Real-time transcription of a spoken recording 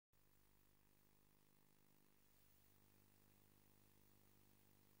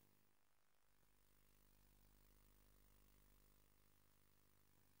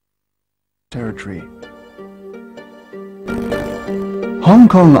territory. Hong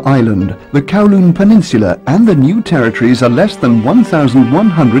Kong Island, the Kowloon Peninsula and the new territories are less than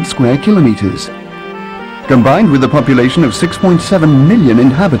 1,100 square kilometers. Combined with a population of 6.7 million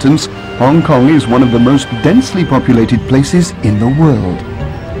inhabitants, Hong Kong is one of the most densely populated places in the world.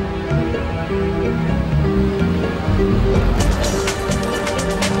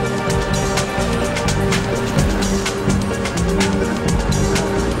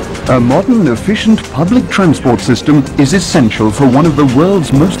 A modern, efficient public transport system is essential for one of the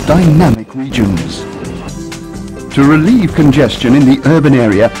world's most dynamic regions. To relieve congestion in the urban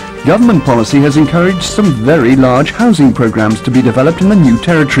area, government policy has encouraged some very large housing programs to be developed in the new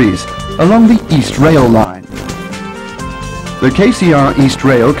territories along the East Rail line. The KCR East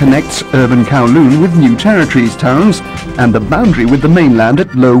Rail connects urban Kowloon with new territories towns and the boundary with the mainland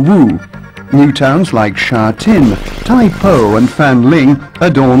at Lo Wu. New towns like Sha Tin, Tai Po and Fan Ling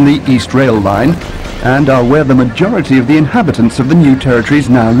adorn the East Rail line and are where the majority of the inhabitants of the new territories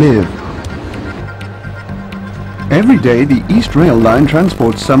now live. Every day the East Rail line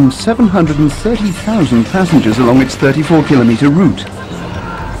transports some 730,000 passengers along its 34-kilometre route.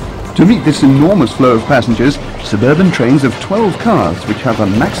 To meet this enormous flow of passengers, suburban trains of 12 cars, which have a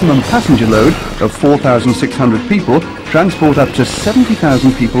maximum passenger load of 4,600 people, transport up to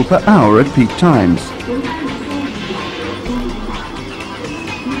 70,000 people per hour at peak times.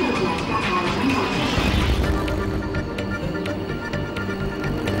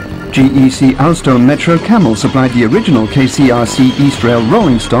 GEC Alstom Metro Camel supplied the original KCRC East Rail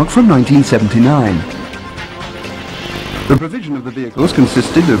rolling stock from 1979. The provision of the vehicles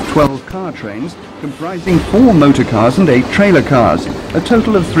consisted of 12 car trains comprising 4 motor cars and 8 trailer cars, a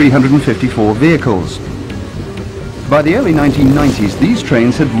total of 354 vehicles. By the early 1990s, these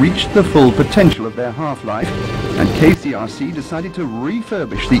trains had reached the full potential of their half-life, and KCRC decided to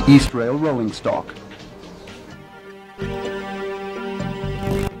refurbish the East Rail rolling stock.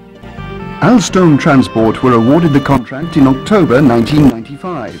 Alstom Transport were awarded the contract in October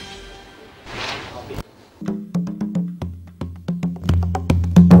 1995.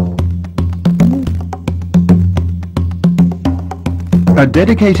 A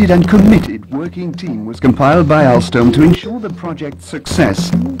dedicated and committed working team was compiled by Alstom to ensure the project's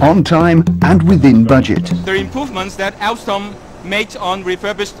success, on time and within budget. The improvements that Alstom made on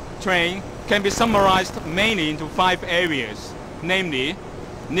refurbished train can be summarized mainly into 5 areas, namely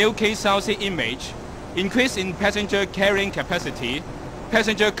new KCRC image, increase in passenger carrying capacity,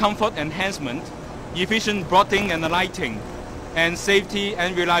 passenger comfort enhancement, efficient boarding and lighting, and safety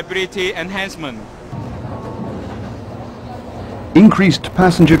and reliability enhancement. Increased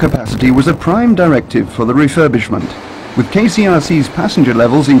passenger capacity was a prime directive for the refurbishment. With KCRC's passenger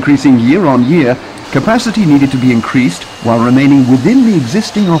levels increasing year on year, capacity needed to be increased while remaining within the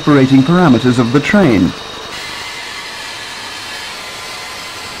existing operating parameters of the train.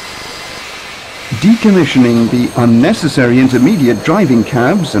 Decommissioning the unnecessary intermediate driving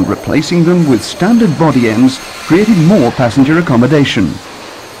cabs and replacing them with standard body ends created more passenger accommodation.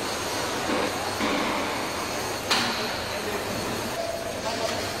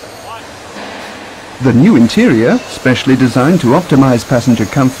 The new interior, specially designed to optimize passenger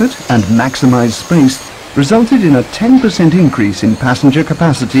comfort and maximize space, resulted in a 10% increase in passenger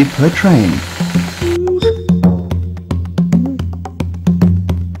capacity per train.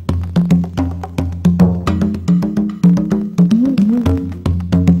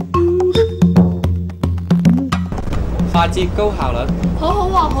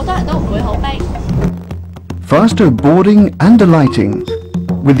 Faster boarding and alighting.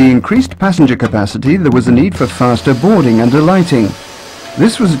 With the increased passenger capacity, there was a need for faster boarding and alighting.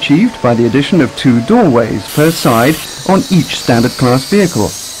 This was achieved by the addition of 2 doorways per side on each standard class vehicle,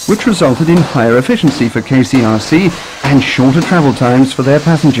 which resulted in higher efficiency for KCRC and shorter travel times for their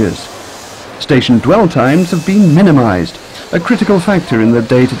passengers. Station dwell times have been minimized, a critical factor in the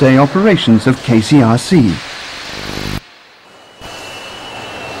day-to-day operations of KCRC.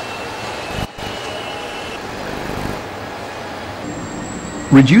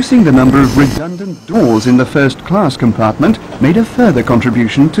 Reducing the number of redundant doors in the first-class compartment made a further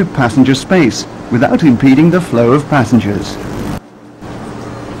contribution to passenger space without impeding the flow of passengers.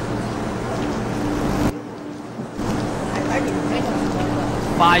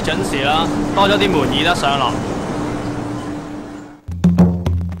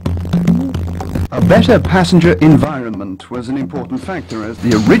 A better passenger environment was an important factor, as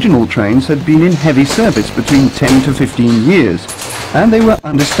the original trains had been in heavy service between 10 to 15 years, and they were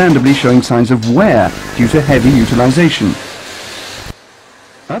understandably showing signs of wear due to heavy utilization.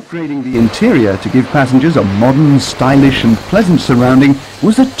 Upgrading the interior to give passengers a modern, stylish and pleasant surrounding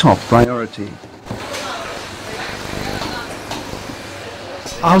was a top priority.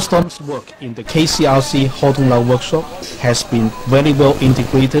 Alstom's work in the KCRC Hortonlau workshop has been very well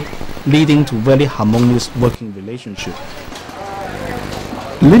integrated, leading to very harmonious working relationship.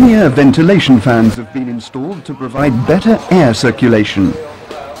 Linear ventilation fans have been installed to provide better air circulation.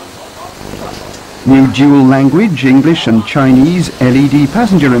 New dual language, English and Chinese LED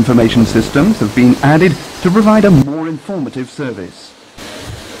passenger information systems have been added to provide a more informative service.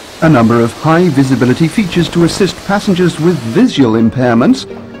 A number of high visibility features to assist passengers with visual impairments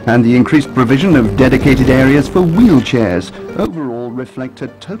and the increased provision of dedicated areas for wheelchairs overall reflect a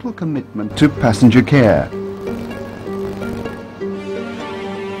total commitment to passenger care.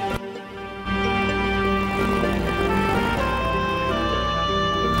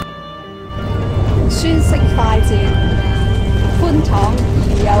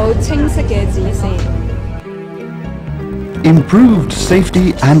 Improved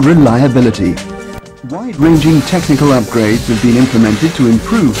safety and reliability. Wide-ranging technical upgrades have been implemented to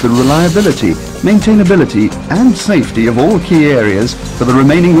improve the reliability, maintainability and safety of all key areas for the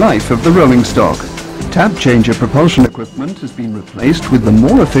remaining life of the rolling stock. Tap changer propulsion equipment has been replaced with the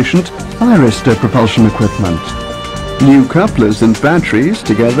more efficient thyristor propulsion equipment. New couplers and batteries,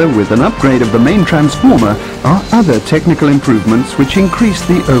 together with an upgrade of the main transformer, are other technical improvements which increase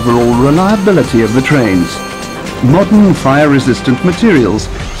the overall reliability of the trains. Modern fire-resistant materials,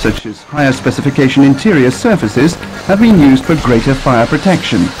 such as higher specification interior surfaces, have been used for greater fire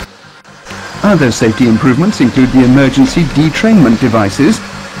protection. Other safety improvements include the emergency detrainment devices,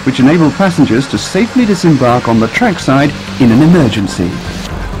 which enable passengers to safely disembark on the trackside in an emergency.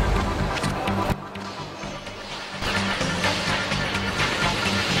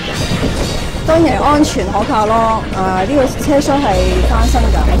 當然安全可靠咯。呢個車廂係翻新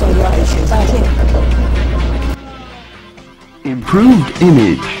㗎，我仲以為係全新嘅添。Improved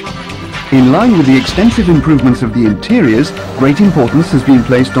image. In line with the extensive improvements of the interiors, great importance has been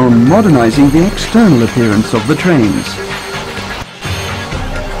placed on modernizing the external appearance of the trains.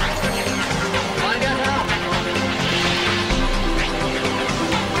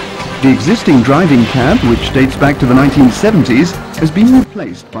 The existing driving cab, which dates back to the 1970s, has been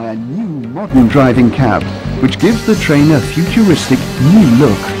replaced by a new modern driving cab, which gives the train a futuristic new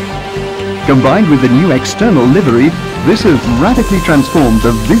look. Combined with the new external livery, this has radically transformed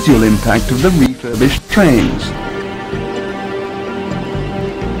the visual impact of the refurbished trains.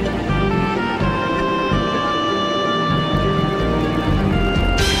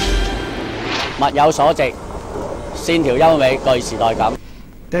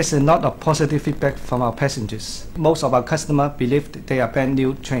 There's a lot of positive feedback from our passengers. Most of our customers believed they are brand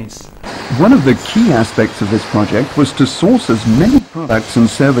new trains. One of the key aspects of this project was to source as many products and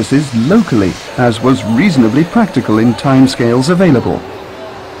services locally as was reasonably practical in timescales available.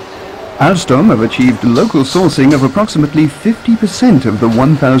 Alstom have achieved local sourcing of approximately 50% of the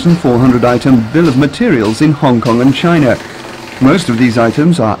 1,400 item bill of materials in Hong Kong and China. Most of these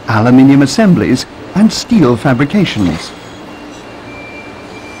items are aluminium assemblies and steel fabrications.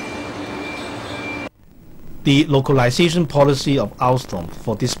 The localization policy of Alstom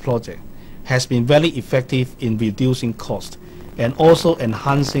for this project has been very effective in reducing cost and also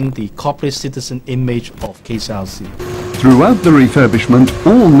enhancing the corporate citizen image of KCRC. Throughout the refurbishment,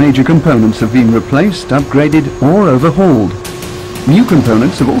 all major components have been replaced, upgraded or overhauled. New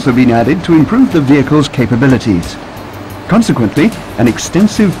components have also been added to improve the vehicle's capabilities. Consequently, an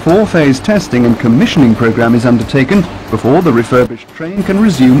extensive four-phase testing and commissioning program is undertaken before the refurbished train can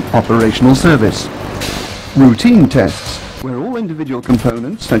resume operational service. Routine tests, where all individual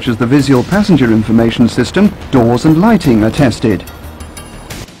components such as the visual passenger information system, doors and lighting are tested.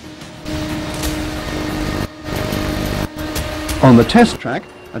 On the test track,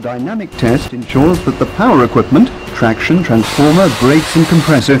 a dynamic test ensures that the power equipment, traction, transformer, brakes and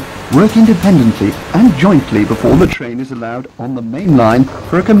compressor work independently and jointly before the train is allowed on the main line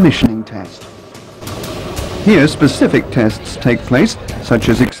for a commissioning test. Here specific tests take place, such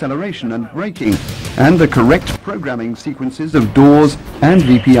as acceleration and braking, and the correct programming sequences of doors and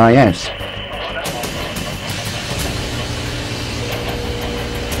VPIS.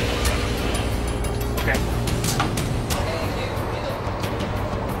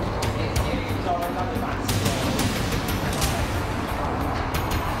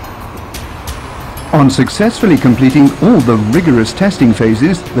 On successfully completing all the rigorous testing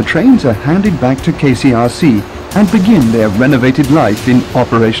phases, the trains are handed back to KCRC and begin their renovated life in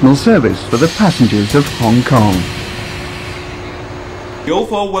operational service for the passengers of Hong Kong. The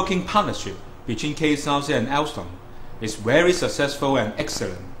overall working partnership between KCRC and Alstom is very successful and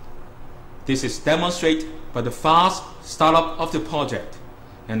excellent. This is demonstrated by the fast startup of the project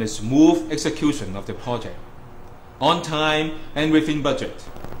and the smooth execution of the project, on time and within budget.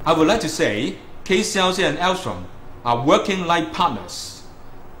 I would like to say KCR and Alstom are working like partners,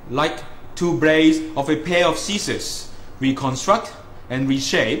 like two blades of a pair of scissors, reconstruct and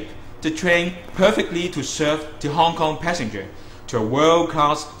reshape the train perfectly to serve the Hong Kong passenger to a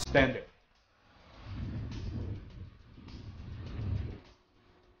world-class standard.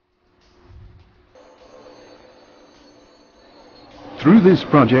 Through this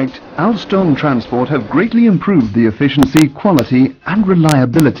project, Alstom Transport have greatly improved the efficiency, quality and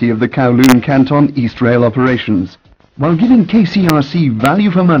reliability of the Kowloon Canton East Rail operations, while giving KCRC value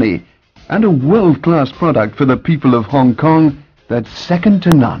for money and a world-class product for the people of Hong Kong that's second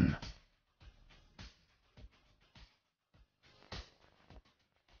to none.